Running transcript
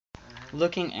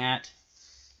looking at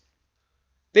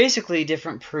basically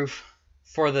different proof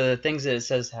for the things that it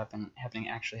says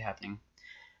actually happening.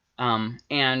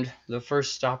 And the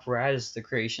first stop we're at is the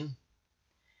creation.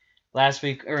 Last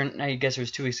week, or I guess it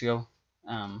was 2 weeks ago,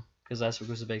 because last week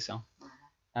was the bake sale.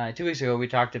 2 weeks ago we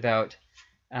talked about,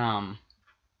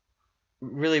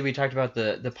 we talked about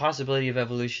the possibility of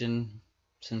evolution,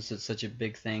 since it's such a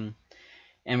big thing.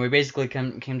 And we basically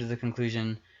came to the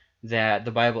conclusion that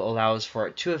the Bible allows for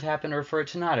it to have happened or for it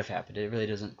to not have happened. It really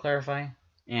doesn't clarify,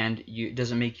 and it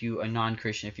doesn't make you a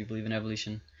non-Christian if you believe in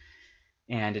evolution,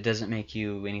 and it doesn't make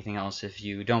you anything else if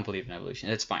you don't believe in evolution.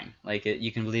 It's fine. Like,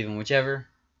 you can believe in whichever.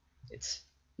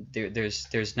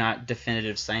 There's not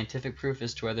definitive scientific proof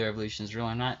as to whether evolution is real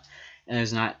or not, and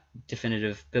there's not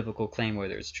definitive biblical claim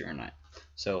whether it's true or not.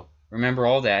 So remember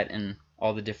all that and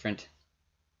all the different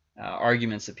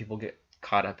arguments that people get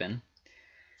caught up in.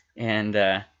 And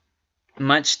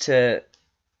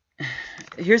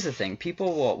here's the thing.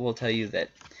 People will tell you that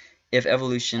if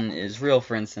evolution is real,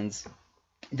 for instance,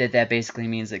 that basically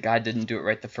means that God didn't do it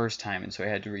right the first time, and so he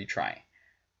had to retry.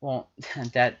 Well,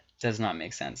 that does not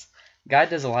make sense. God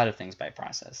does a lot of things by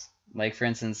process. Like, for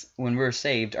instance, when we're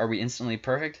saved, are we instantly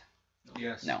perfect?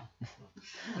 Yes. No.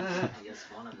 Yes,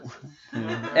 one of us.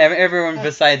 Everyone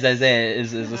besides Isaiah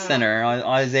is a sinner.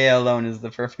 Isaiah alone is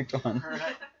the perfect one.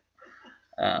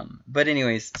 But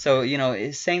anyways, so,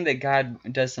 saying that God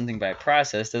does something by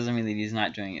process doesn't mean that he's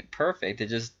not doing it perfect. It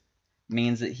just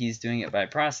means that he's doing it by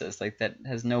process. Like, that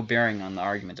has no bearing on the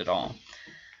argument at all.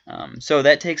 So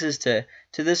that takes us to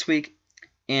this week,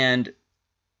 and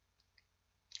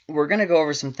we're going to go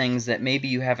over some things that maybe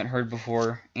you haven't heard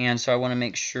before, and so I want to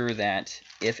make sure that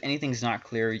if anything's not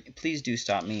clear, please do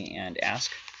stop me and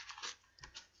ask.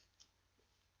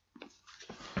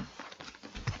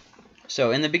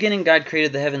 So, in the beginning God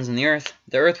created the heavens and the earth.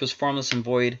 The earth was formless and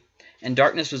void, and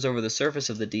darkness was over the surface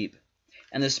of the deep.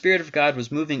 And the Spirit of God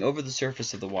was moving over the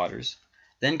surface of the waters.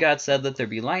 Then God said, "Let there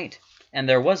be light," and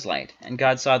there was light. And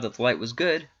God saw that the light was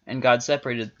good, and God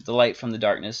separated the light from the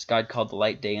darkness. God called the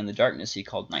light day, and the darkness he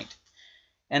called night.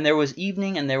 And there was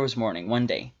evening and there was morning, one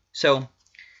day. So,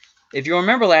 if you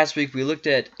remember last week, we looked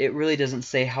at, it really doesn't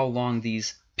say how long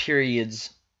these periods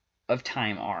of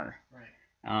time are.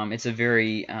 Right. It's a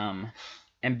very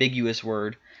ambiguous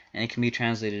word, and it can be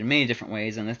translated in many different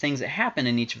ways, and the things that happen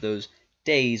in each of those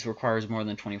days requires more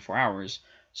than 24 hours.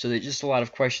 So there's just a lot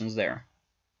of questions there.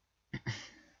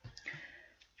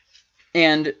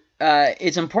 And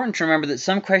it's important to remember that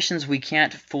some questions we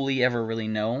can't fully ever really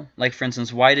know. Like, for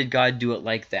instance, why did God do it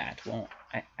like that? Well,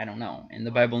 I don't know. And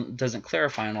the Bible doesn't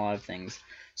clarify on a lot of things.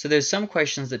 So there's some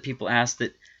questions that people ask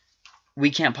that we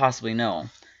can't possibly know.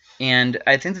 And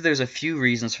I think that there's a few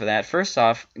reasons for that. First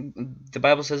off, the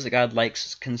Bible says that God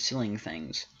likes concealing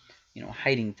things,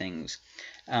 hiding things.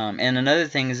 And another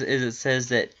thing is it says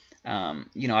that,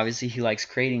 obviously he likes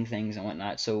creating things and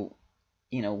whatnot. So,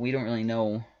 we don't really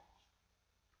know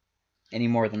any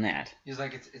more than that. He's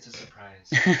like, it's a surprise.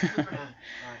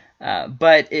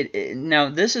 But now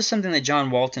this is something that John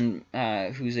Walton,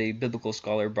 who's a biblical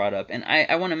scholar, brought up, and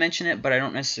I want to mention it, but I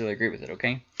don't necessarily agree with it.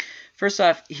 Okay, first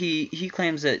off, he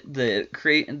claims that the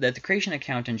creation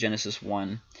account in Genesis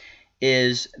 1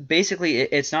 is basically,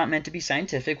 it's not meant to be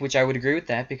scientific, which I would agree with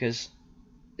that, because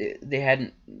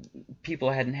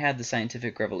people hadn't had the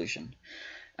scientific revolution,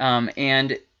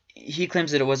 and he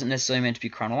claims that it wasn't necessarily meant to be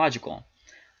chronological.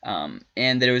 And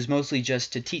that it was mostly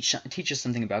just to teach us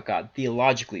something about God,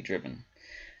 theologically driven.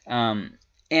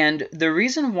 And the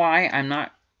reason why I'm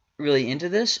not really into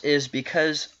this is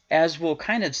because, as we'll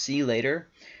kind of see later,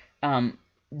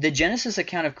 the Genesis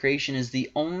account of creation is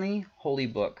the only holy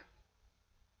book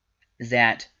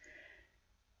that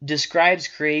describes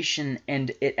creation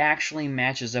and it actually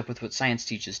matches up with what science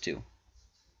teaches too.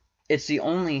 It's the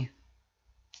only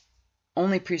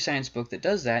pre-science book that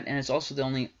does that, and it's also the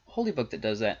only holy book that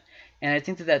does that. And I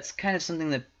think that that's kind of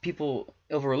something that people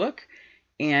overlook,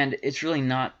 and it's really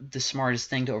not the smartest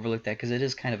thing to overlook that, because it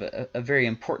is kind of a very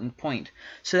important point.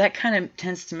 So that kind of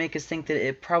tends to make us think that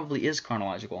it probably is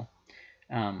chronological.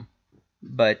 So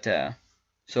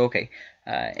okay.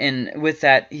 And with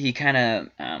that, he kind of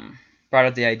brought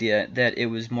up the idea that it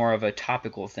was more of a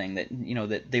topical thing, that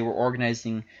that they were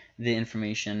organizing the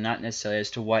information not necessarily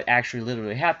as to what actually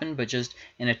literally happened, but just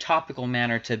in a topical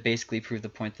manner to basically prove the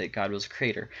point that God was a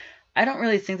creator. I don't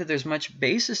really think that there's much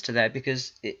basis to that,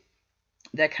 because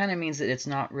that kind of means that it's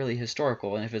not really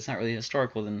historical, and if it's not really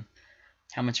historical, then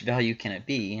how much value can it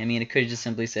be? I mean, it could have just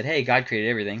simply said, hey, God created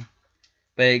everything,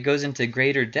 but it goes into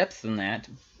greater depth than that,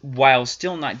 while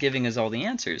still not giving us all the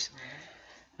answers.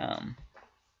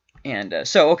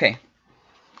 So, okay.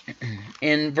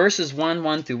 in verses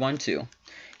 1 through 1:2.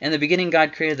 In the beginning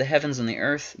God created the heavens and the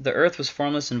earth. The earth was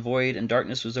formless and void, and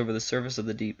darkness was over the surface of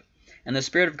the deep. And the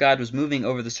Spirit of God was moving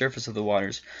over the surface of the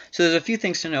waters. So there's a few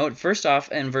things to note. First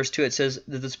off, in verse 2 it says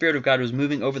that the Spirit of God was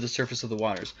moving over the surface of the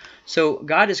waters. So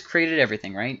God has created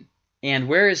everything, right? And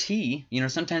where is He? You know,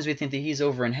 sometimes we think that He's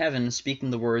over in heaven speaking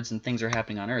the words and things are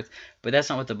happening on earth. But that's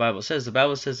not what the Bible says. The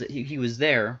Bible says that He was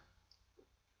there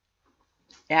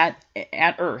at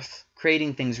earth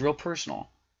creating things real personal.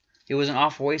 It wasn't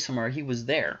off away somewhere. He was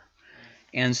there.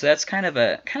 And so that's kind of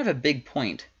a big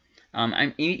point.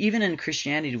 Even in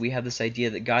Christianity, we have this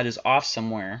idea that God is off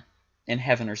somewhere in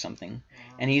heaven or something,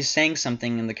 and He's saying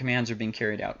something, and the commands are being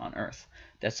carried out on earth.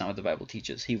 That's not what the Bible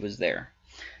teaches. He was there.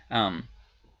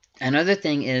 Another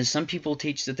thing is some people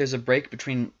teach that there's a break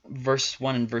between verse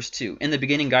 1 and verse 2. In the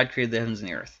beginning, God created the heavens and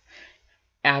the earth.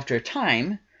 After a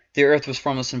time, the earth was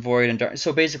formless and void and dark.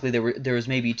 So basically, there was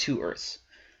maybe two earths.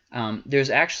 There's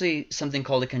actually something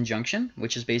called a conjunction,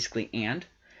 which is basically and.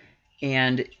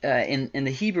 And in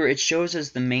the Hebrew, it shows us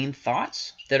the main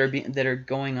thoughts that are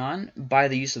going on by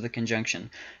the use of the conjunction.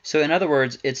 So in other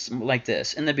words, it's like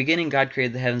this. In the beginning, God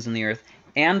created the heavens and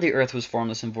the earth was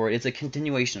formless and void. It's a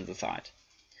continuation of the thought.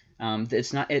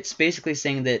 It's basically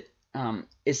saying that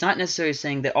it's not necessarily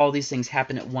saying that all these things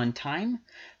happen at one time,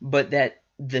 but that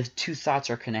the two thoughts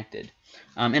are connected.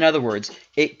 In other words,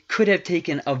 it could have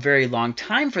taken a very long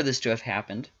time for this to have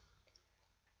happened,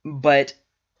 but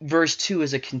verse 2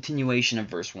 is a continuation of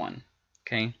verse 1.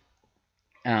 Okay?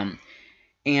 And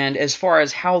as far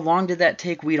as how long did that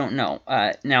take, we don't know.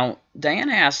 Now,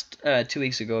 Diana asked 2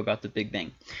 weeks ago about the Big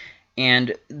Bang.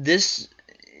 And this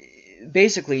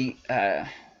basically...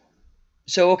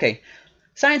 okay.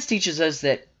 Science teaches us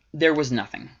that there was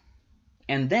nothing.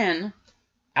 And then,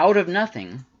 out of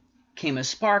nothing, came a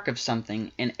spark of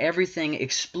something, and everything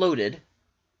exploded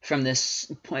from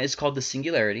this point. It's called the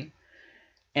singularity.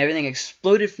 Everything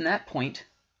exploded from that point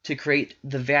to create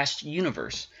the vast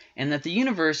universe. And that the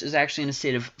universe is actually in a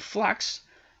state of flux,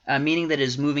 meaning that it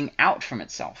is moving out from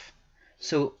itself.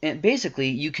 So basically,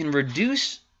 you can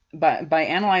reduce, by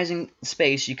analyzing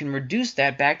space, you can reduce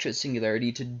that back to its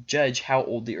singularity to judge how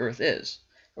old the Earth is.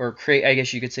 Or create, I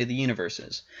guess you could say, the universe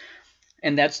is.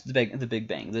 And that's the Big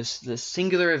Bang, this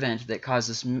singular event that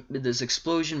caused this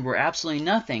explosion where absolutely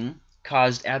nothing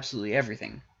caused absolutely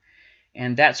everything.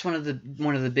 And that's one of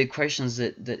the big questions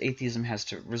that atheism has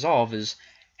to resolve is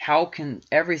how can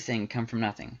everything come from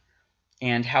nothing?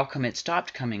 And how come it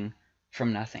stopped coming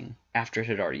from nothing after it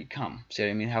had already come? See what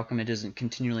I mean? How come it isn't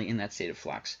continually in that state of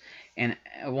flux? And,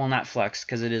 well, not flux,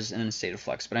 because it is in a state of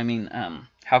flux, but I mean,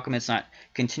 how come it's not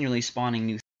continually spawning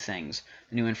new things,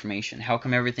 new information? How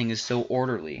come everything is so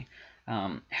orderly?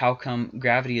 How come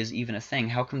gravity is even a thing?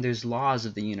 How come there's laws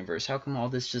of the universe? How come all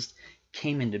this just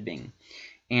came into being?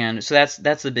 And so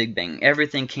that's the Big Bang.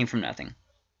 Everything came from nothing.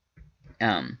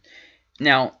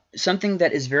 Now, something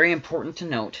that is very important to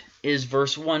note is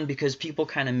verse 1, because people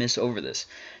kind of miss over this.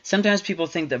 Sometimes people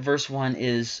think that verse 1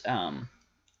 is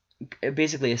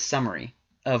basically a summary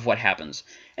of what happens.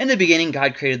 In the beginning,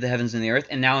 God created the heavens and the earth,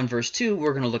 and now in verse 2,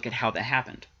 we're going to look at how that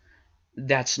happened.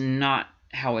 That's not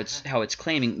how it's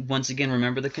claiming. Once again,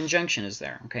 remember the conjunction is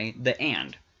there, okay? The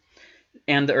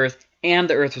and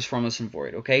the earth was formless and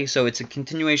void, okay? So it's a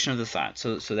continuation of the thought.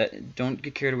 So that don't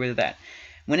get carried away with that.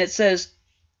 When it says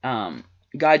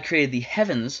God created the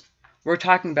heavens, we're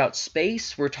talking about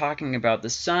space, we're talking about the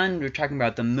sun, we're talking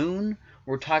about the moon,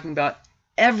 we're talking about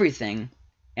everything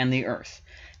and the earth.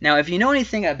 Now, if you know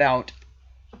anything about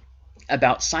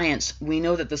science, we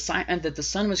know that the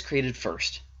sun was created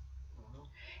first.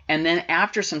 And then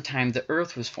after some time, the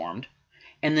earth was formed.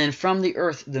 And then from the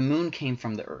earth, the moon came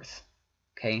from the earth.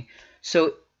 Okay?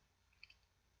 So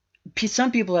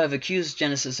some people have accused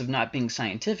Genesis of not being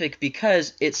scientific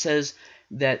because it says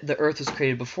that the earth was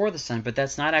created before the sun, but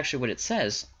that's not actually what it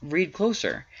says. Read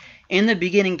closer. In the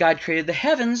beginning, God created the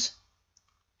heavens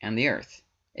and the earth.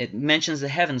 It mentions the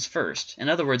heavens first. In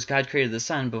other words, God created the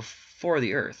sun before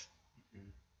the earth.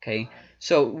 Okay?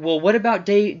 So, well, what about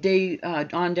day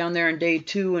on down there in day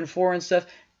 2 and 4 and stuff?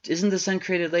 Isn't the sun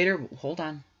created later? Hold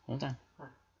on.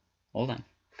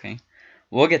 Okay?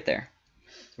 We'll get there.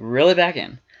 Reel it back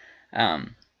in.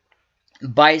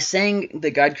 By saying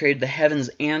that God created the heavens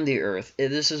and the earth,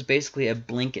 this is basically a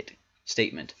blanket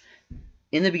statement.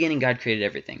 In the beginning, God created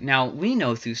everything. Now, we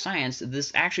know through science that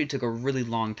this actually took a really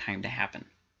long time to happen.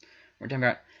 We're talking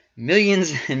about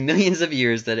millions and millions of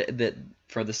years that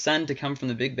for the sun to come from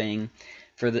the Big Bang,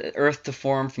 for the earth to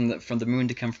form from the moon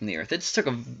to come from the earth. It just took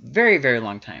a very, very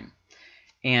long time.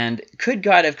 And could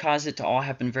God have caused it to all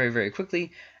happen very, very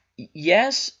quickly?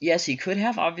 Yes, he could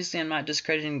have. Obviously, I'm not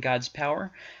discrediting God's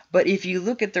power, but if you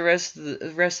look at the rest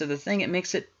of the thing, it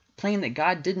makes it plain that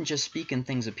God didn't just speak and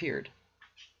things appeared.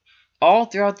 All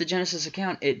throughout the Genesis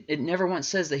account, it never once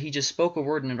says that he just spoke a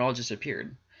word and it all just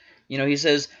appeared. You know, he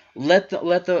says, let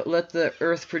the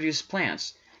earth produce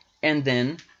plants, and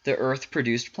then the earth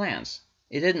produced plants.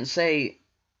 It didn't say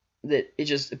that it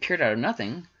just appeared out of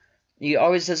nothing. He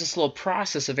always does this little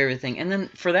process of everything, and then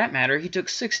for that matter, he took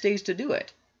 6 days to do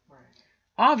it.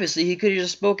 Obviously, he could have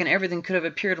just spoken, everything could have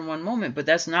appeared in one moment, but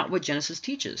that's not what Genesis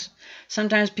teaches.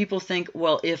 Sometimes people think,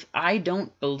 well, if I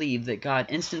don't believe that God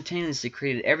instantaneously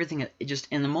created everything just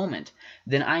in the moment,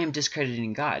 then I am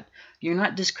discrediting God. You're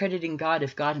not discrediting God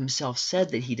if God himself said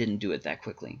that he didn't do it that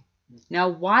quickly. Now,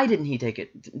 why didn't he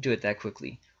do it that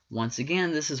quickly? Once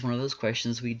again, this is one of those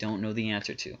questions we don't know the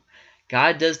answer to.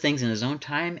 God does things in his own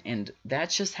time, and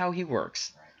that's just how he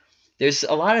works. There's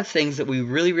a lot of things that we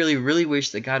really, really, really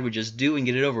wish that God would just do and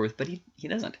get it over with, but he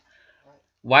doesn't.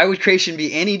 Why would creation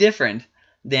be any different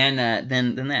than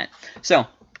that? So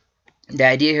the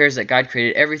idea here is that God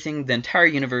created everything, the entire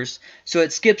universe, so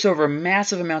it skips over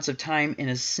massive amounts of time in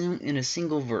a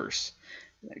single verse.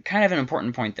 Kind of an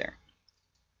important point there.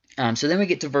 So then we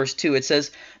get to verse 2. It says,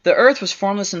 "The earth was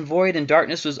formless and void, and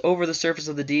darkness was over the surface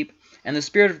of the deep, and the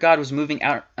Spirit of God was moving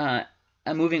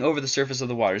over the surface of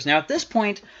the waters." Now, at this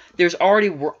point, there's already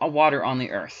water on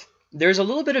the earth. There's a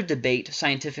little bit of debate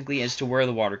scientifically as to where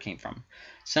the water came from.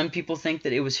 Some people think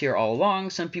that it was here all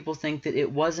along. Some people think that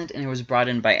it wasn't and it was brought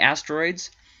in by asteroids.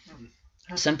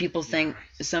 Some people think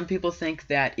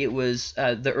that it was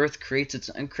the Earth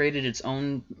created its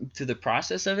own through the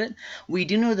process of it. We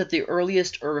do know that the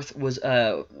earliest Earth was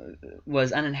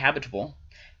uninhabitable.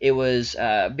 It was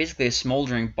basically a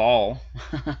smoldering ball,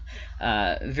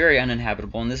 very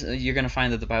uninhabitable. And this, you're going to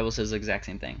find that the Bible says the exact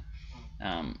same thing.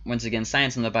 Once again,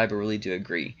 science and the Bible really do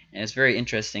agree, and it's very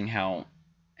interesting how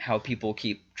people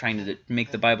keep trying to make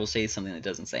the Bible say something that it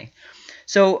doesn't say.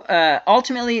 So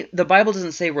ultimately, the Bible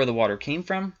doesn't say where the water came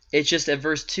from. It's just at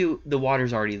verse 2, the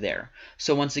water's already there.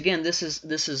 So once again, this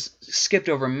is skipped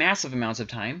over massive amounts of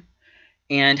time.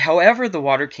 And however the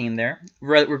water came there,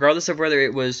 regardless of whether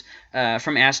it was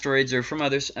from asteroids or from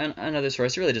another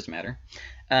source, it really doesn't matter.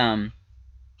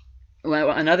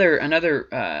 Well,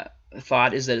 another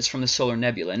thought is that it's from the solar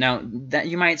nebula. Now, that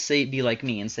you might be like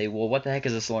me and say, well, what the heck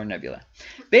is a solar nebula?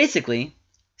 Basically,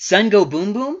 sun go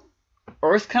boom boom,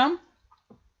 Earth come,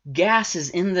 gas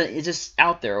is it's just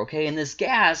out there, okay? And this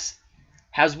gas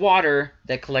has water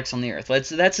that collects on the Earth.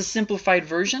 That's a simplified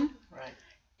version. Right.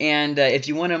 And if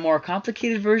you want a more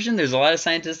complicated version, there's a lot of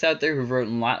scientists out there who've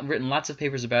written lots of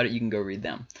papers about it. You can go read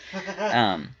them.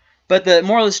 But the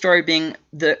moral of the story being,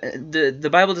 the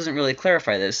Bible doesn't really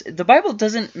clarify this. The Bible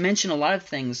doesn't mention a lot of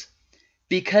things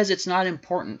because it's not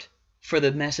important for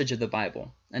the message of the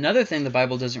Bible. Another thing the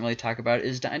Bible doesn't really talk about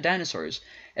is dinosaurs.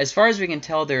 As far as we can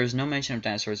tell, there is no mention of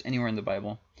dinosaurs anywhere in the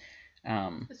Bible.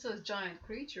 It says giant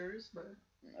creatures, but...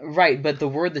 Right, but the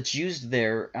word that's used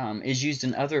there is used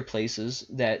in other places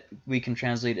that we can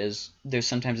translate as,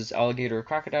 sometimes it's alligator or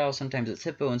crocodile, sometimes it's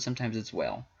hippo, and sometimes it's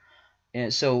whale.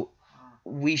 And so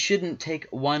we shouldn't take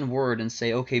one word and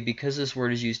say, okay, because this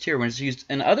word is used here, when it's used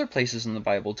in other places in the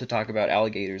Bible to talk about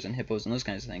alligators and hippos and those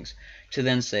kinds of things, to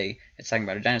then say it's talking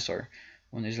about a dinosaur,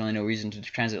 when there's really no reason to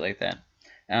translate like that.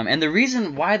 And the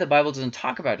reason why the Bible doesn't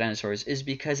talk about dinosaurs is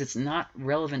because it's not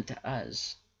relevant to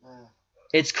us.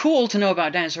 It's cool to know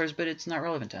about dinosaurs, but it's not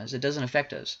relevant to us. It doesn't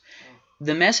affect us.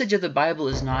 The message of the Bible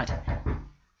is not,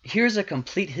 here's a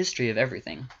complete history of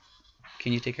everything.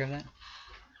 Can you take care of that?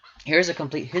 Here's a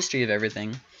complete history of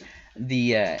everything.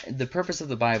 The purpose of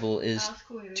the Bible is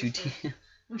to teach.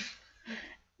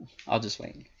 I'll just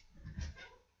wait.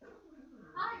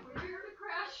 Hi, we're here to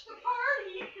crash the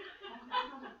party.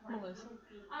 Melissa.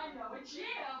 I know, it's Jim.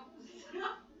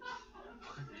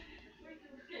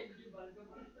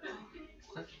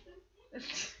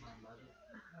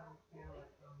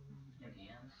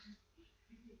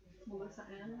 Melissa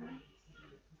Ann.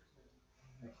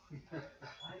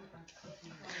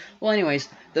 Well, anyways,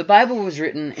 the Bible was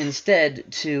written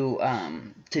instead to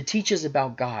teach us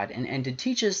about God and to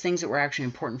teach us things that were actually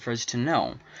important for us to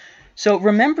know. So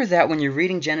remember that when you're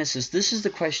reading Genesis, this is the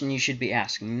question you should be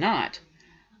asking, not,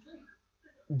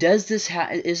 is this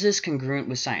congruent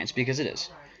with science? Because it is.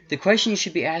 The question you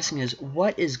should be asking is,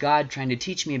 what is God trying to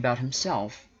teach me about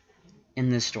himself in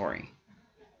this story?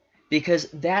 Because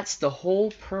that's the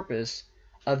whole purpose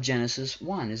of Genesis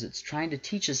 1, is it's trying to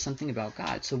teach us something about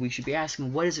God. So we should be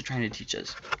asking, what is it trying to teach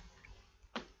us?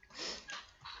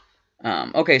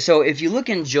 Okay, so if you look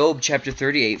in Job chapter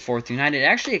 38, 4 through 9, it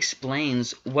actually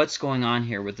explains what's going on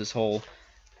here with this whole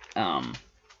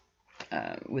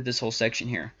with this whole section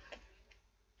here.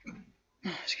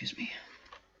 Oh, excuse me.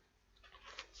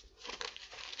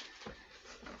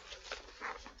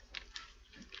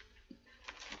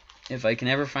 If I can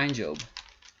ever find Job.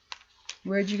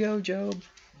 Where'd you go, Job?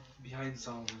 Behind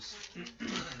Psalms.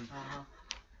 Uh-huh.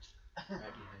 Right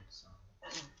behind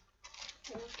Psalms.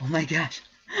 Oh my gosh.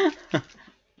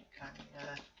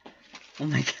 Oh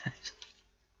my gosh.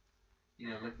 You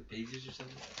know, like the pages or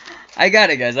something? I got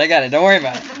it, guys. I got it. Don't worry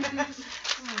about it.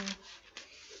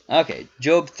 Okay,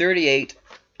 Job 38,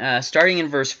 starting in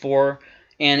verse 4.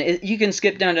 And you can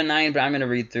skip down to 9, but I'm going to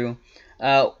read through.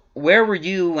 Where were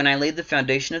you when I laid the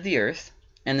foundation of the earth?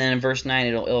 And then in verse 9,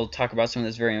 it'll talk about something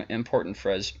that's very important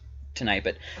for us tonight.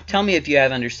 But tell me if you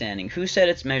have understanding. Who set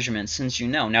its measurements, since you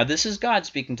know? Now, this is God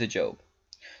speaking to Job.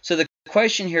 So the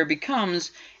question here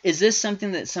becomes, is this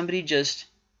something that somebody just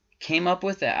came up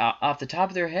with off the top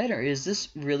of their head, or is this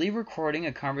really recording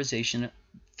a conversation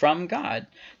from God?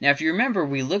 Now, if you remember,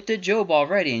 we looked at Job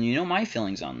already, and you know my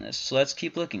feelings on this, so let's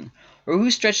keep looking. Or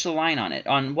who stretched the line on it?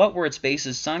 On what were its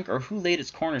bases sunk, or who laid its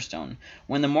cornerstone?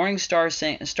 When the morning stars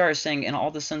sang, and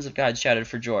all the sons of God shouted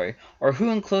for joy? Or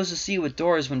who enclosed the sea with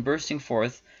doors when bursting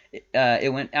forth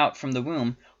it went out from the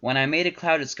womb? When I made a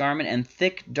cloud its garment, and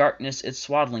thick darkness its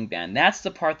swaddling band. That's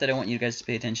the part that I want you guys to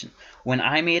pay attention. When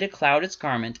I made a cloud its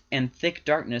garment, and thick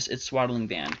darkness its swaddling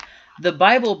band. The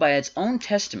Bible, by its own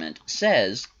testament,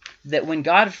 says that when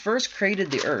God first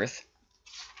created the earth,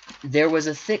 there was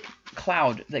a thick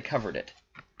cloud that covered it.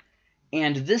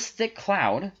 And this thick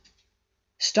cloud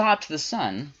stopped the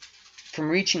sun from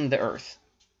reaching the earth.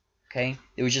 Okay?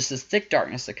 It was just this thick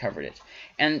darkness that covered it.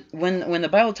 And when the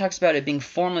Bible talks about it being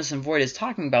formless and void, it's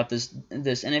talking about this.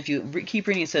 And if you keep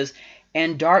reading, it says,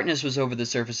 and darkness was over the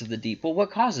surface of the deep. Well,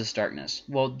 what caused this darkness?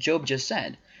 Well, Job just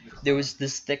said, there was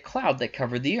this thick cloud that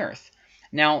covered the earth.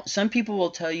 Now, some people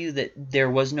will tell you that there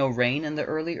was no rain in the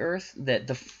early earth, that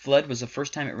the flood was the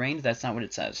first time it rained. That's not what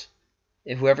it says.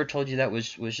 If whoever told you that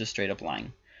was just straight up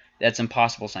lying. That's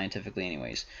impossible scientifically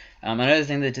anyways. Another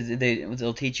thing that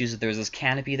they'll teach you is that there was this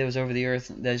canopy that was over the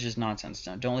earth. That's just nonsense.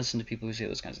 Don't listen to people who say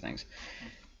those kinds of things.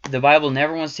 The Bible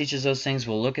never once teaches those things.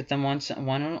 We'll look at them once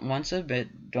a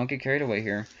bit. Don't get carried away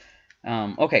here.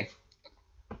 Okay.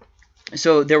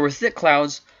 So there were thick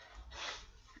clouds.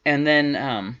 And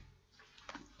then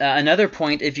another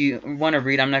point, if you want to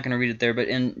read, I'm not going to read it there, but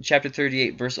in chapter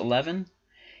 38, verse 11,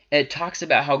 it talks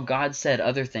about how God said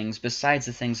other things besides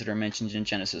the things that are mentioned in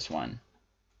Genesis 1.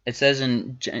 It says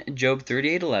in Job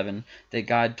 38:11 that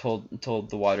God told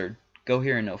the water, go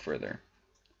here and no further.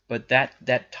 But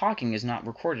that talking is not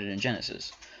recorded in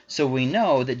Genesis. So we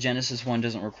know that Genesis 1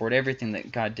 doesn't record everything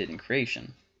that God did in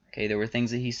creation. Okay, there were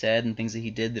things that he said and things that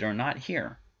he did that are not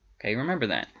here. Okay, remember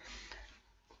that.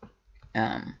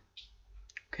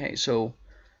 Okay, so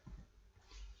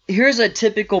here's a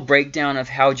typical breakdown of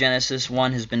how Genesis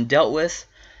 1 has been dealt with.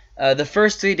 The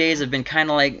first 3 days have been kind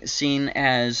of like seen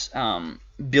as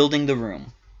building the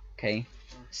room, okay,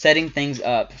 setting things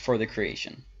up for the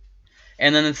creation.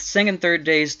 And then the second, third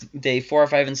days, day 4,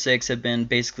 5, and 6, have been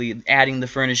basically adding the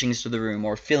furnishings to the room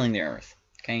or filling the earth.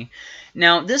 Okay.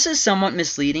 Now this is somewhat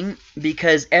misleading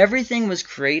because everything was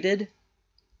created.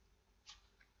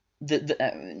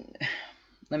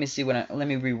 Let me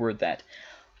reword that.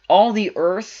 All the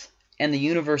earth and the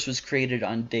universe was created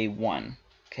on day 1.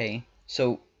 Okay,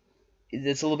 so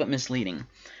it's a little bit misleading.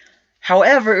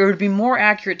 However, it would be more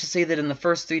accurate to say that in the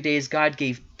first 3 days God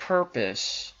gave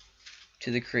purpose to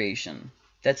the creation.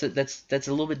 That's a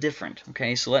little bit different.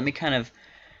 Okay, so let me kind of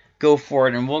go for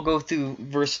it, and we'll go through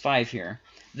verse 5 here.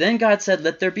 Then God said,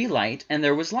 let there be light, and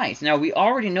there was light. Now we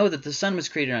already know that the sun was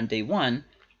created on day 1.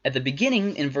 At the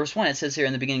beginning, in verse 1, it says here,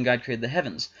 in the beginning God created the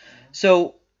heavens.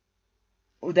 So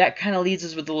that kind of leads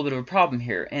us with a little bit of a problem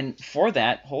here. And for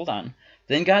that, hold on.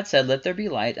 Then God said, let there be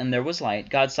light, and there was light.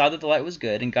 God saw that the light was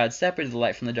good, and God separated the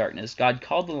light from the darkness. God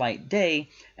called the light day,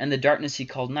 and the darkness he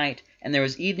called night. And there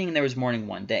was evening and there was morning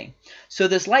one day. So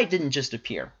this light didn't just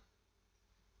appear.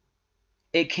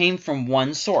 It came from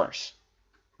one source.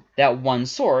 That one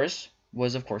source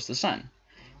was, of course, the sun.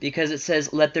 Because it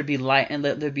says, let there be light and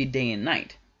let there be day and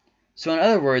night. So in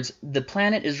other words, the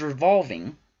planet is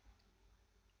revolving,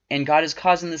 and God is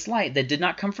causing this light that did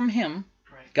not come from him.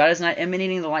 Right. God is not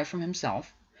emanating the light from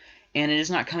himself, and it is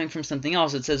not coming from something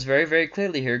else. It says very, very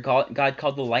clearly here, God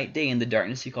called the light day, and the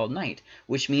darkness he called night,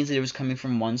 which means that it was coming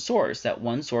from one source, that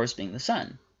one source being the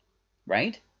sun.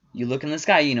 Right? You look in the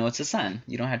sky, you know it's the sun.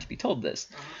 You don't have to be told this.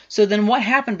 So then what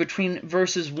happened between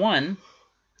verses 1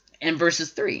 and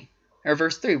verses 3? Or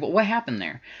verse 3, well, what happened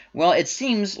there? Well, it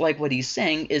seems like what he's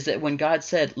saying is that when God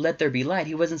said, let there be light,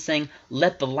 he wasn't saying,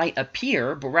 let the light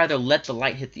appear, but rather let the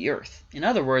light hit the earth. In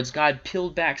other words, God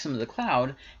peeled back some of the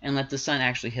cloud and let the sun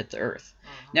actually hit the earth.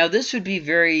 Now, this would be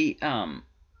very...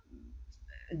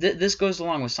 this goes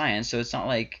along with science, so it's not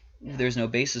like there's no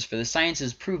basis for this. Science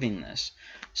is proving this.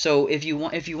 So if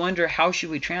you wonder how should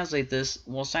we translate this,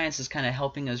 well, science is kind of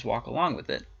helping us walk along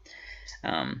with it.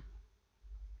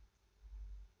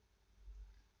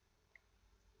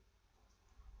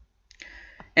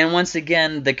 And once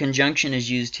again, the conjunction is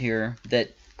used here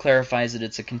that clarifies that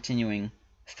it's a continuing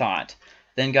thought.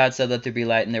 Then God said, let there be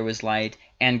light, and there was light.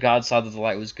 And God saw that the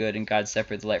light was good, and God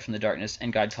separated the light from the darkness.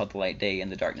 And God called the light day, and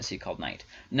the darkness he called night.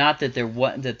 Not that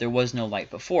there was no light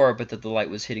before, but that the light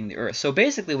was hitting the earth. So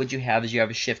basically what you have is you have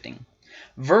a shifting.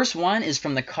 Verse 1 is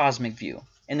from the cosmic view.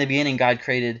 In the beginning, God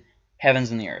created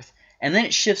heavens and the earth. And then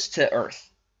it shifts to earth.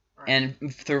 And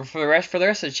for the rest of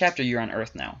the chapter, you're on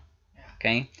earth now.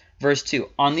 Okay? Verse 2,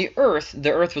 on the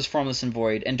earth was formless and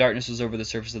void, and darkness was over the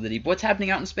surface of the deep. What's happening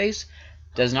out in space?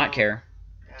 Does not care.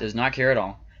 Does not care at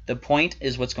all. The point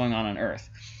is what's going on earth.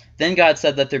 Then God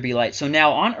said, let there be light. So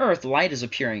now on earth, light is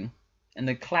appearing, and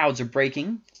the clouds are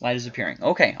breaking. Light is appearing.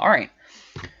 Okay, all right.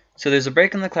 So there's a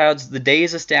break in the clouds. The day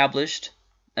is established.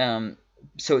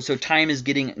 So time is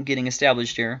getting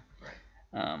established here.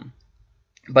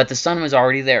 But the sun was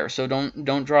already there, so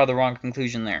don't draw the wrong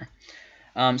conclusion there.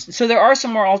 So there are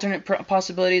some more alternate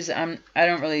possibilities. I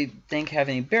don't really think have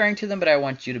any bearing to them, but I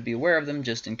want you to be aware of them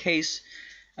just in case.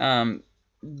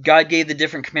 God gave the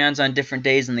different commands on different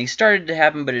days, and they started to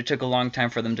happen, but it took a long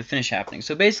time for them to finish happening.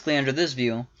 So basically, under this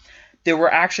view, there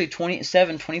were actually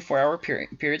 27 24-hour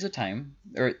periods of time,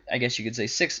 or I guess you could say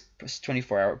 6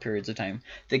 24-hour periods of time,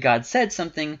 that God said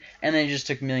something, and then it just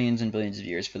took millions and billions of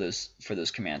years for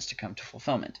those commands to come to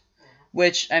fulfillment.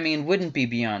 Which, I mean, wouldn't be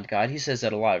beyond God. He says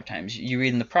that a lot of times. You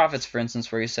read in the prophets, for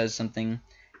instance, where he says something,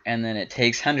 and then it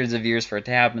takes hundreds of years for it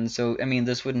to happen. So, I mean,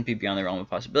 this wouldn't be beyond the realm of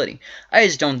possibility. I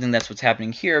just don't think that's what's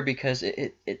happening here, because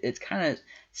it kind of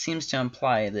seems to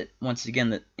imply that, once again,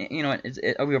 that, you know,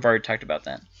 we've already talked about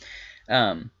that.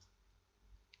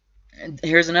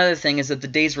 Here's another thing, is that the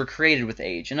days were created with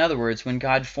age. In other words, when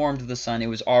God formed the sun, it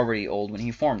was already old when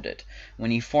he formed it.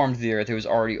 When he formed the earth, it was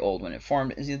already old when it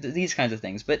formed. These kinds of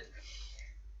things. But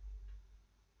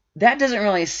that doesn't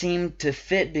really seem to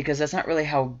fit, because that's not really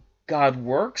how God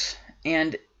works,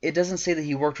 and it doesn't say that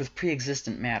he worked with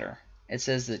pre-existent matter. It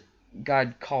says that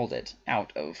God called it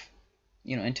out of,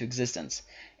 into existence.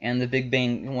 And the Big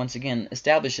Bang, once again,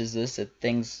 establishes this, that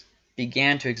things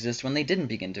began to exist when they didn't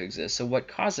begin to exist. So what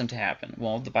caused them to happen?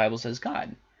 Well, the Bible says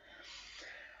God.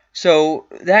 So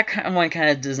that one kind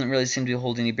of doesn't really seem to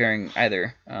hold any bearing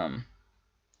either. And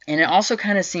it also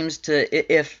kind of seems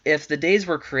to, if the days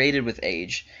were created with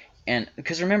age, and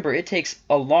because remember, it takes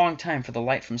a long time for the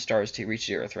light from stars to reach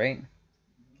the earth, right?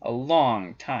 A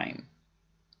long time.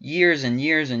 Years and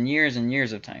years and years and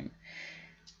years of time.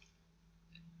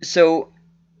 So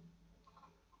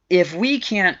if we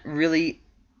can't really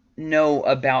know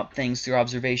about things through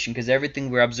observation, because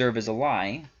everything we observe is a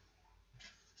lie,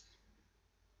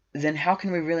 then how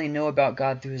can we really know about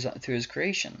God through his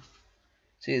creation?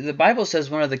 See, the Bible says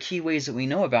one of the key ways that we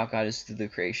know about God is through the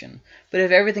creation. But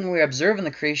if everything we observe in the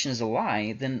creation is a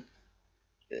lie, then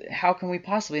how can we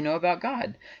possibly know about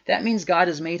God? That means God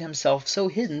has made himself so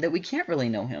hidden that we can't really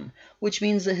know him, which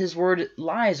means that his word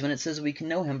lies when it says we can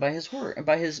know him by his word,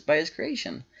 by his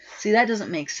creation. See, that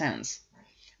doesn't make sense.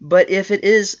 But if it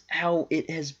is how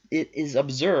it is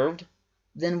observed,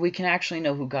 then we can actually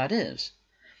know who God is.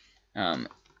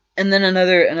 And then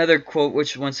another quote,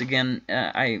 which once again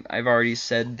I've already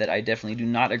said that I definitely do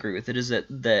not agree with it, is that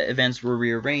the events were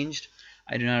rearranged.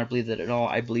 I do not believe that at all.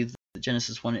 I believe that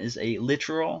Genesis 1 is a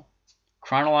literal,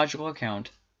 chronological account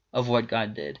of what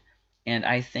God did. And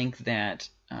I think that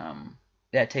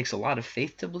that takes a lot of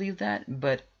faith to believe that,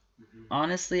 but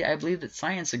honestly, I believe that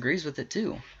science agrees with it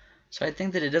too. So I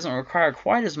think that it doesn't require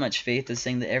quite as much faith as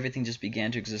saying that everything just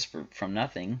began to exist from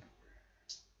nothing,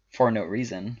 for no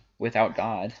reason, without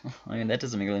God. I mean, that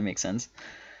doesn't really make sense.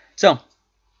 So,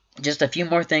 just a few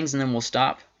more things and then we'll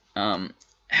stop.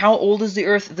 How old is the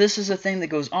earth? This is a thing that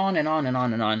goes on and on and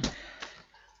on and on.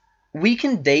 We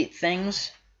can date things,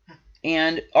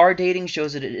 and our dating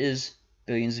shows that it is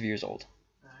billions of years old.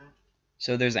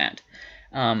 So there's that.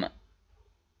 And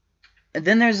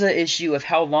then there's the issue of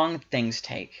how long things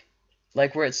take.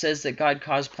 Like where it says that God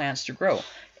caused plants to grow.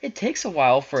 It takes a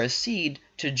while for a seed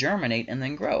to germinate and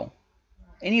then grow.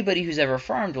 Anybody who's ever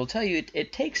farmed will tell you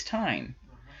it takes time.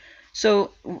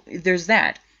 So there's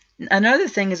that. Another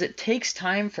thing is it takes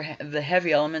time for the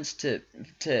heavy elements to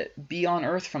be on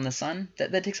Earth from the sun.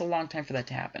 That takes a long time for that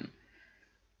to happen.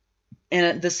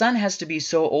 And the sun has to be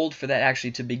so old for that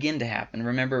actually to begin to happen.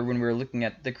 Remember when we were looking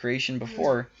at the creation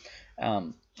before,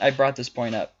 I brought this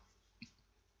point up.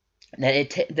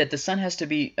 That the sun has to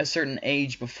be a certain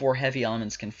age before heavy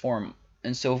elements can form.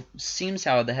 And so seems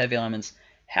how the heavy elements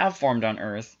have formed on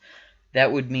Earth,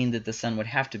 that would mean that the sun would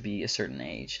have to be a certain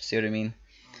age. See what I mean?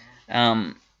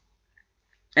 And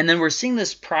then we're seeing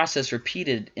this process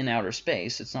repeated in outer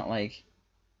space. It's not like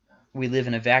we live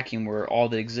in a vacuum where all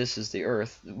that exists is the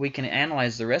Earth. We can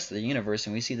analyze the rest of the universe,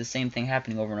 and we see the same thing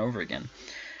happening over and over again.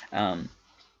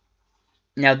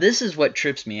 Now, this is what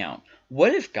trips me out.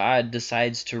 What if God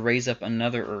decides to raise up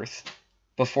another Earth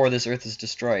before this Earth is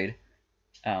destroyed,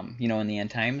 in the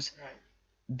end times? Right.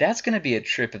 That's going to be a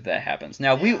trip if that happens.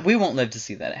 Now, we won't live to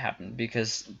see that happen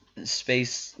because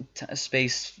space,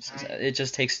 it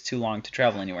just takes too long to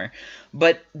travel anywhere.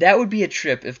 But that would be a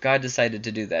trip if God decided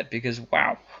to do that because,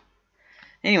 wow.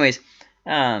 Anyways,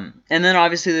 and then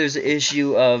obviously there's the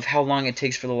issue of how long it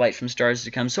takes for the light from stars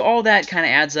to come. So all that kind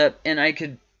of adds up, and I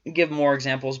could give more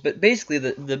examples, but basically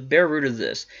the bare root of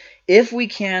this. If we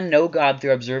can know God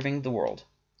through observing the world,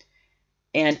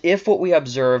 and if what we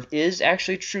observe is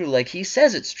actually true, like he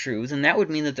says it's true, then that would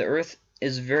mean that the Earth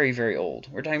is very, very old.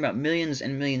 We're talking about millions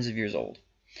and millions of years old.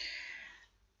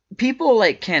 People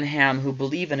like Ken Ham who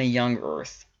believe in a young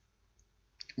Earth,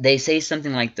 they say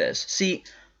something like this. See,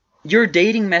 your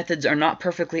dating methods are not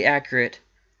perfectly accurate,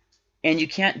 and you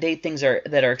can't date things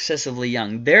that are excessively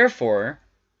young. Therefore,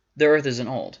 the Earth isn't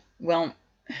old. Well,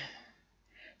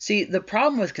 see, the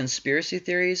problem with conspiracy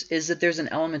theories is that there's an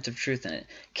element of truth in it.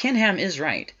 Ken Ham is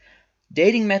right.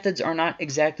 Dating methods are not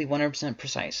exactly 100%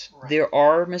 precise. Right. There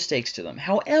are mistakes to them.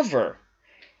 However,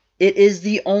 it is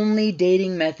the only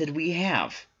dating method we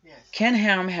have. Yes. Ken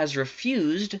Ham has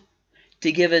refused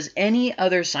to give us any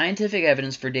other scientific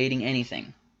evidence for dating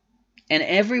anything. And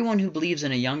everyone who believes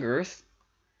in a young Earth,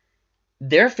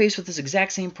 they're faced with this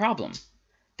exact same problem.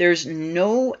 There's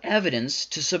no evidence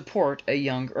to support a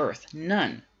young Earth.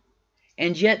 None.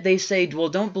 And yet they say, well,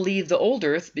 don't believe the old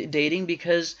Earth dating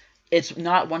because it's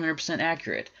not 100%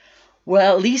 accurate.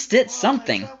 Well, at least it's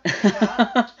something.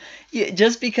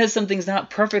 Just because something's not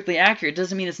perfectly accurate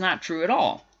doesn't mean it's not true at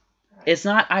all. It's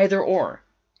not either or.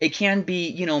 It can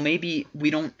be, maybe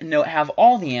we don't have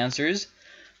all the answers,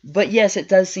 but yes, it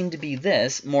does seem to be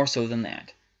this more so than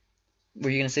that. Were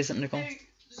you going to say something, Nicole?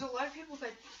 There's a lot of people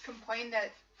that complain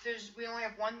that we only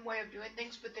have one way of doing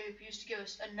things, but they refuse to give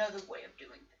us another way of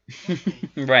doing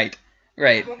things. Right.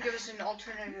 They won't give us an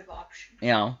alternative option.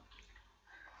 Yeah.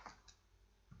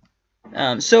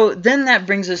 So then that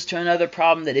brings us to another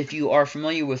problem that if you are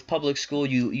familiar with public school,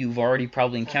 you've already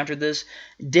probably encountered this.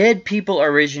 Did people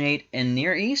originate in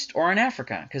Near East or in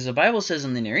Africa? Because the Bible says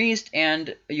in the Near East,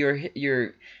 and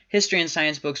your history and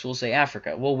science books will say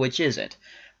Africa. Well, which is it?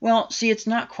 Well, see, it's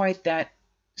not quite that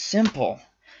simple.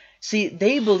 See,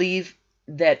 they believe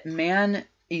that man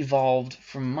evolved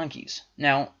from monkeys.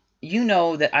 Now, you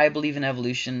know that I believe in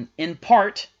evolution in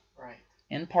part. Right.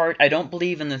 In part, I don't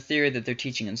believe in the theory that they're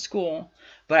teaching in school,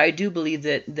 but I do believe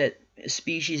that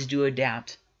species do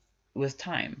adapt with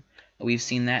time. We've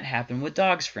seen that happen with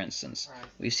dogs, for instance. Right.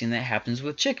 We've seen that happens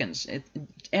with chickens.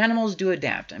 Animals do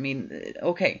adapt. I mean,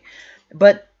 okay,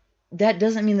 but that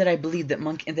doesn't mean that I believe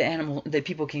that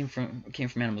people came from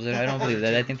animals. I don't believe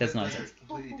that. I think that's nonsense.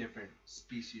 Completely different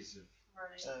species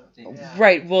of things.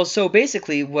 Right. Well, so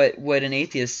basically, what an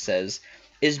atheist says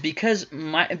is because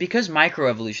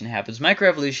microevolution happens.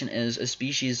 Microevolution is a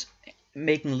species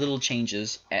making little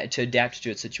changes to adapt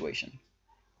to its situation.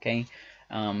 Okay,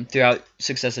 throughout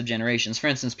successive generations. For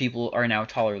instance, people are now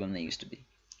taller than they used to be.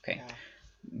 Okay. Yeah.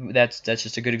 That's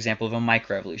just a good example of a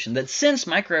microevolution. That since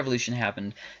microevolution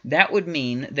happened, that would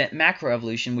mean that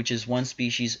macroevolution, which is one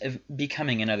species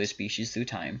becoming another species through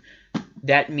time,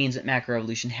 that means that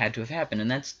macroevolution had to have happened,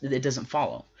 and it doesn't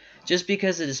follow. Just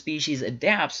because a species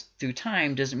adapts through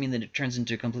time doesn't mean that it turns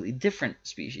into a completely different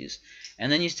species.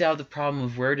 And then you still have the problem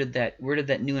of where did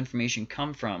that new information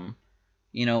come from?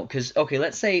 Because okay,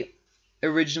 let's say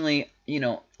originally,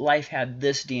 life had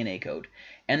this DNA code,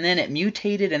 and then it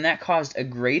mutated, and that caused a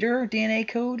greater DNA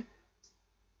code.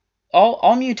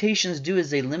 All mutations do is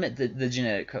they limit the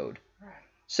genetic code. Right.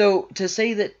 So to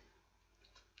say that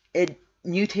it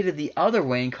mutated the other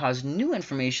way and caused new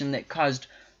information that caused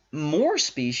more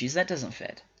species, that doesn't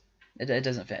fit. It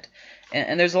doesn't fit.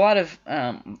 And there's a lot of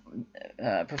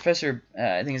Professor,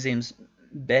 I think his name's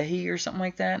Behe or something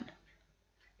like that.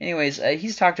 Anyways,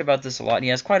 he's talked about this a lot. And he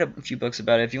has quite a few books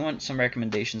about it. If you want some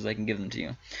recommendations, I can give them to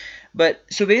you. But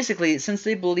so basically, since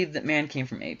they believe that man came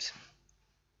from apes,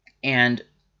 and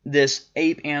this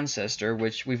ape ancestor,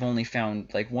 which we've only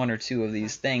found like 1 or 2 of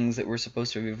these things that we're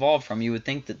supposed to have evolved from, you would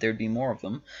think that there'd be more of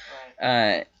them.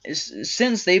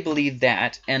 Since they believe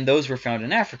that, and those were found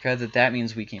in Africa, that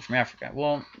means we came from Africa.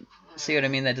 Well, see what I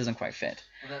mean? That doesn't quite fit.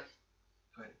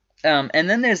 And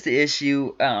then there's the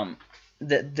issue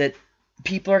that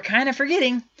people are kind of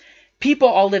forgetting. People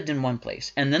all lived in one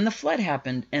place, and then the flood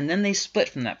happened, and then they split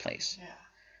from that place. Yeah.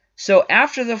 So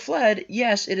after the flood,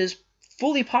 yes, it is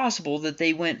fully possible that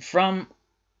they went from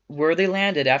where they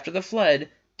landed after the flood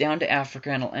down to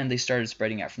Africa, and they started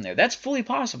spreading out from there. That's fully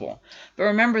possible. But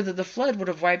remember that the flood would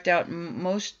have wiped out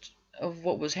most of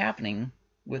what was happening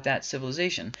with that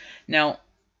civilization. Now,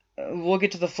 we'll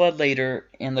get to the flood later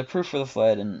and the proof for the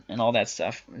flood and all that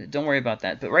stuff. Don't worry about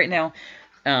that. But right now,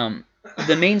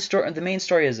 the main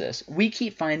story is this. We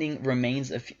keep finding remains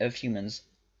of humans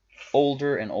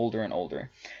older and older and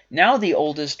older. Now the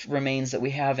oldest remains that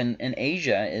we have in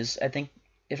Asia is, I think,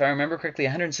 if I remember correctly,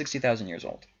 160,000 years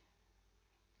old.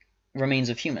 Remains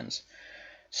of humans.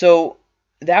 So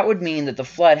that would mean that the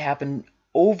flood happened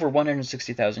over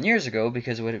 160,000 years ago,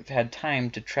 because it would have had time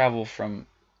to travel from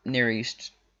Near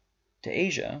East to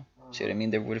Asia. See what I mean?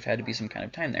 There would have had to be some kind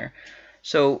of time there.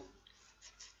 So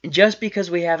just because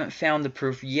we haven't found the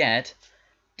proof yet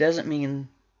doesn't mean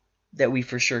that we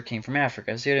for sure came from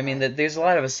Africa. See what I mean? That there's a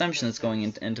lot of assumption that's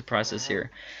going into process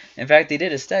here. In fact, they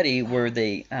did a study where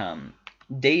they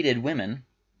dated women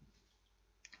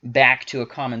back to a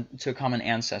common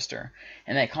ancestor,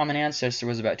 and that common ancestor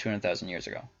was about 200,000 years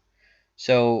ago.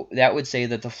 So that would say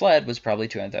that the flood was probably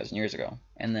 200,000 years ago,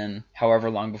 and then however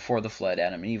long before the flood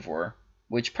Adam and Eve were,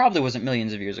 which probably wasn't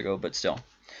millions of years ago, but still.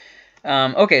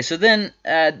 Okay, so then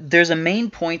there's a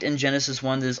main point in Genesis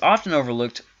 1 that is often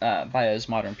overlooked by us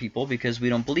modern people because we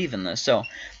don't believe in this.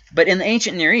 But in the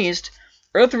ancient Near East,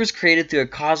 Earth was created through a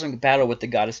cosmic battle with the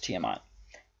goddess Tiamat.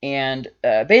 And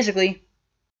basically,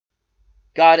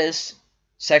 goddess,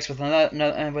 sex with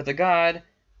a god,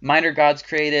 minor gods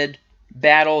created,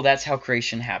 battle, that's how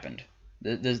creation happened.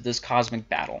 This cosmic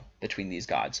battle between these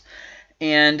gods.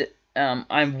 And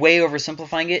I'm way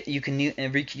oversimplifying it. You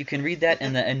can read that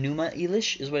in the Enuma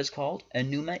Elish is what it's called.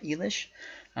 Enuma Elish.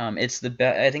 It's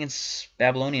I think it's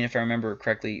Babylonian if I remember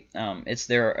correctly. It's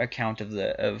their account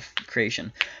of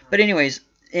creation. But anyways,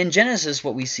 in Genesis,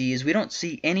 what we see is we don't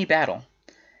see any battle,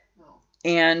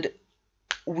 and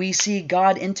we see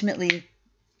God intimately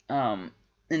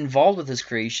involved with his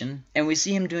creation, and we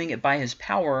see him doing it by his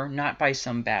power, not by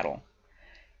some battle.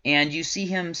 And you see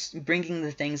him bringing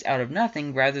the things out of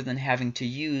nothing rather than having to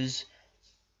use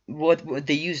what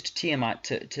they used Tiamat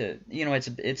to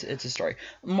it's a story.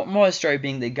 More of the story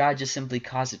being that God just simply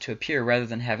caused it to appear rather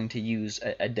than having to use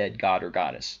a dead god or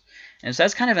goddess. And so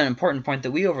that's kind of an important point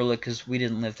that we overlook because we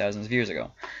didn't live thousands of years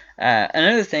ago.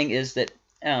 Another thing is that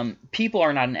people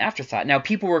are not an afterthought. Now,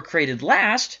 people were created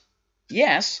last,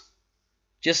 yes,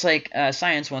 just like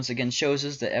science once again shows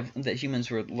us that humans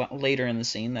were later in the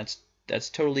scene. That's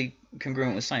totally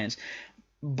congruent with science.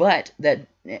 But that,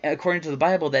 according to the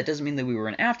Bible, that doesn't mean that we were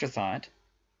an afterthought.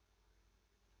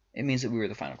 It means that we were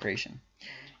the final creation.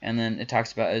 And then it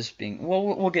talks about us being... Well,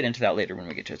 we'll get into that later when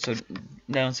we get to it. So,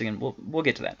 once again, we'll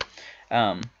get to that.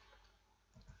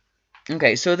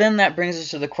 Okay, so then that brings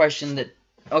us to the question that...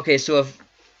 Okay, so if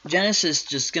Genesis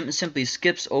just simply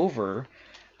skips over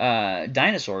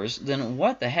dinosaurs, then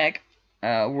what the heck?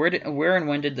 Where and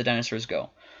when did the dinosaurs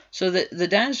go? So the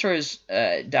dinosaurs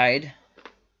died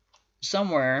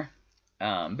somewhere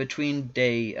between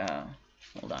day...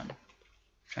 hold on. I'm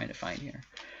trying to find here.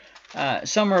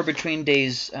 Somewhere between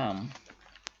days...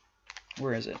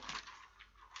 where is it?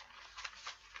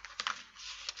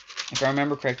 If I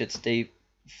remember correct, it's day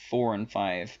 4 and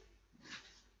 5.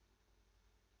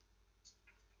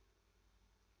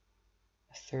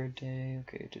 Third day,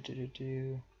 okay,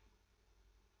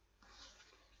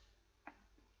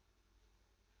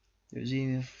 There's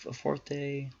even a 4th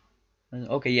day.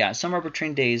 Okay, yeah, somewhere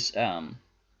between days 5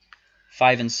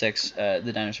 and 6,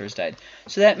 the dinosaurs died.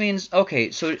 So that means,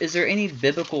 okay, so is there any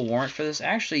biblical warrant for this?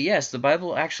 Actually, yes, the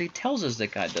Bible actually tells us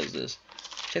that God does this.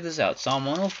 Check this out, Psalm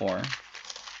 104,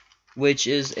 which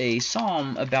is a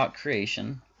psalm about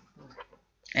creation.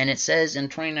 And it says in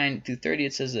 29 through 30,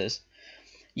 it says this.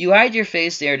 You hide your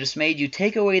face, they are dismayed. You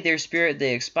take away their spirit,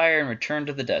 they expire and return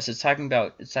to the dust. It's talking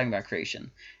about creation.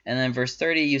 And then verse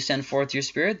 30, you send forth your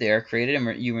spirit, they are created,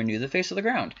 and you renew the face of the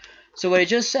ground. So what it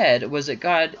just said was that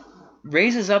God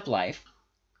raises up life,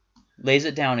 lays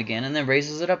it down again, and then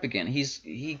raises it up again.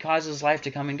 He causes life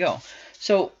to come and go.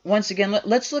 So once again,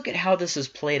 let's look at how this is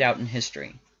played out in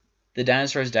history. The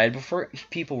dinosaurs died before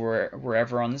people were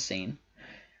ever on the scene.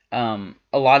 A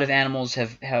lot of animals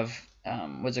have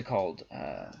what's it called?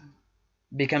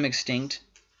 Become extinct.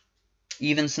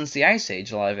 Even since the Ice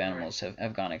Age, a lot of animals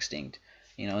have gone extinct.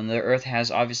 You know, and the Earth has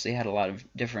obviously had a lot of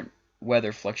different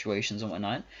weather fluctuations and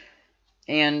whatnot.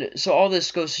 And so all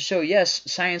this goes to show, yes,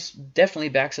 science definitely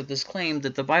backs up this claim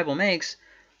that the Bible makes,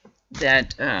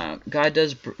 that God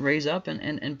does raise up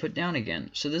and put down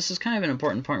again. So this is kind of an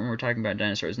important point when we're talking about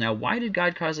dinosaurs. Now, why did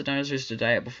God cause the dinosaurs to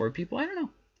die out before people? I don't know.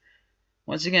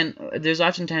 Once again, there's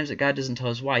often times that God doesn't tell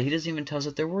us why. He doesn't even tell us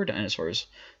that there were dinosaurs.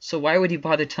 So why would he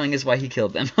bother telling us why he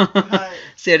killed them?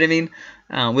 See what I mean?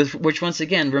 Which, once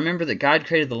again, remember that God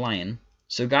created the lion.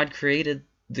 So God created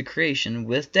the creation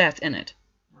with death in it.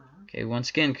 Okay, once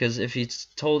again, because if he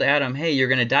told Adam, hey, you're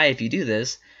going to die if you do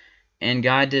this, and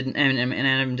God didn't, and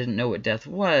Adam didn't know what death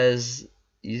was,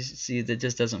 you see, that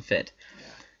just doesn't fit. Yeah.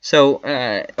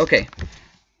 So, okay.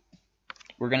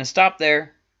 We're going to stop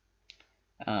there.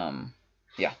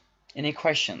 Yeah. Any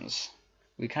questions?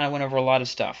 We kind of went over a lot of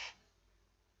stuff.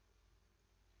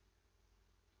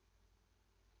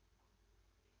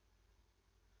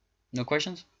 No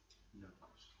questions? No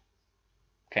questions.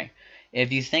 Okay.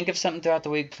 If you think of something throughout the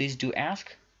week, please do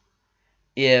ask.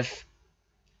 If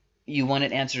you want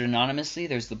it answered anonymously,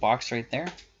 there's the box right there.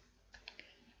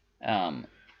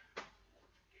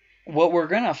 What we're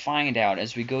going to find out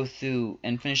as we go through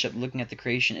and finish up looking at the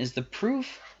creation is the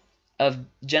proof of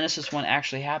Genesis 1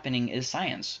 actually happening is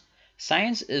science.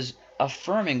 Science is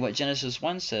affirming what Genesis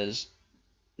 1 says.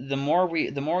 The more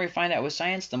we find out with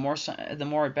science, the more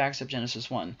it backs up Genesis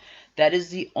 1. That is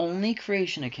the only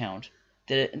creation account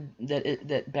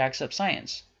that backs up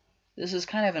science. This is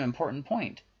kind of an important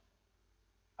point.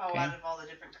 Oh, okay? Out of all the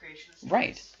different creation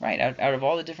stories? Right. Out of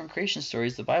all the different creation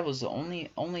stories, the Bible is the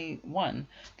only one.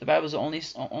 The Bible is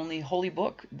the only holy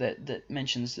book that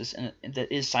mentions this and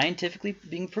that is scientifically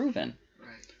being proven.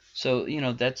 Right. So, you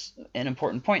know, that's an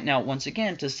important point. Now, once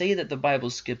again, to say that the Bible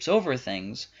skips over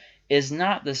things is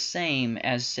not the same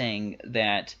as saying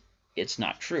that it's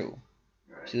not true.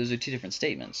 Right. So those are two different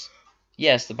statements.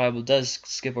 Yes, the Bible does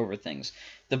skip over things.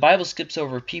 The Bible skips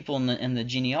over people in the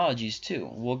genealogies too.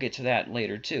 We'll get to that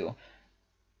later too.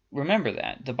 Remember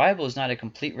that. The Bible is not a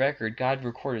complete record. God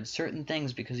recorded certain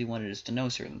things because he wanted us to know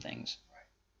certain things.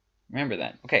 Remember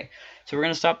that. Okay, so we're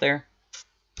going to stop there.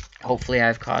 Hopefully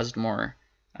I've caused more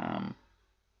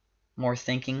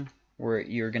thinking, where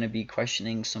you're going to be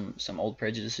questioning some old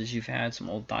prejudices you've had, some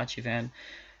old thoughts you've had.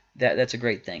 That's a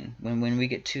great thing. When we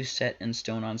get too set in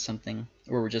stone on something,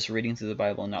 where we're just reading through the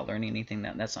Bible and not learning anything,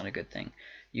 that's not a good thing.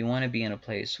 You want to be in a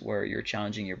place where you're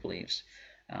challenging your beliefs.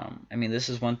 I mean, this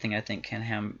is one thing I think Ken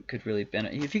Ham could really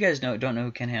benefit. If you guys don't know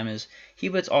who Ken Ham is, he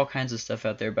puts all kinds of stuff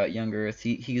out there about young Earth.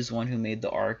 He's the one who made the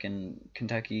Ark in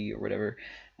Kentucky or whatever.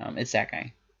 It's that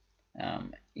guy.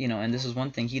 You know, and this is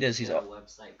one thing he does. He's a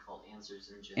website called Answers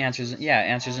in Genesis.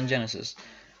 Answers in Genesis.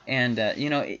 And, you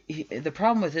know, the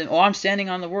problem with him, I'm standing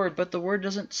on the Word, but the Word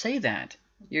doesn't say that.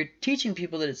 You're teaching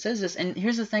people that it says this. And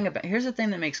here's the thing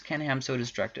that makes Ken Ham so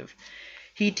destructive.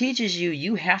 He teaches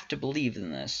you have to believe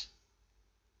in this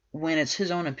when it's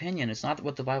his own opinion. It's not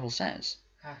what the Bible says.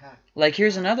 Like,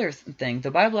 here's another thing.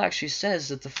 The Bible actually says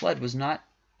that the flood was not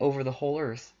over the whole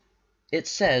earth. It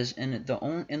says in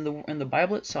the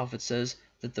Bible itself, it says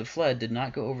that the flood did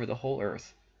not go over the whole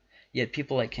earth. Yet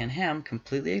people like Ken Ham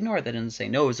completely ignore that and say,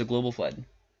 no, it was a global flood.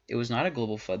 It was not a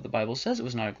global flood. The Bible says it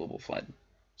was not a global flood.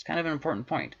 It's kind of an important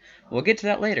point. We'll get to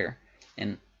that later.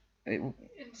 And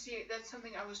see, that's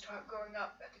something I was taught growing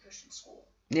up at the Christian school.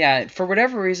 Yeah, for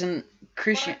whatever reason, But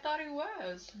I thought it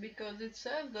was, because it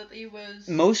says that it was...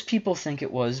 Most people think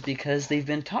it was because they've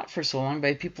been taught for so long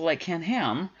by people like Ken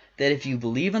Ham that if you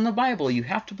believe in the Bible, you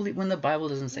have to believe when the Bible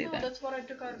doesn't say that. No, that's what I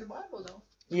took out of the Bible, though.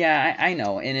 Yeah, I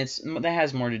know, and that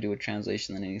has more to do with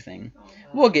translation than anything. Oh,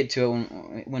 We'll get to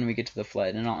it when we get to the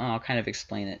flood, and I'll kind of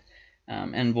explain it.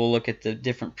 And we'll look at the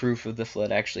different proof of the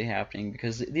flood actually happening,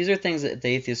 because these are things that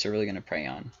the atheists are really going to prey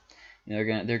on. You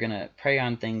know, they're gonna prey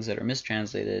on things that are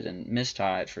mistranslated and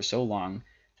mistaught for so long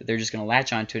that they're just going to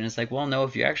latch onto it. And it's like, well, no,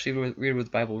 if you actually read what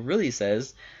the Bible really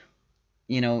says,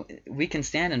 you know, we can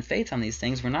stand in faith on these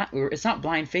things. It's not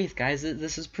blind faith, guys.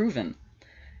 This is proven.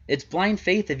 It's blind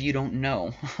faith if you don't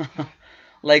know.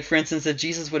 Like, for instance, if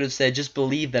Jesus would have said, just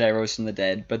believe that I rose from the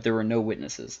dead, but there were no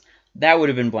witnesses, that would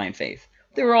have been blind faith.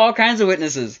 There were all kinds of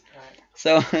witnesses.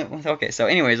 So, okay, so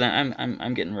anyways,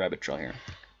 I'm getting rabbit trail here.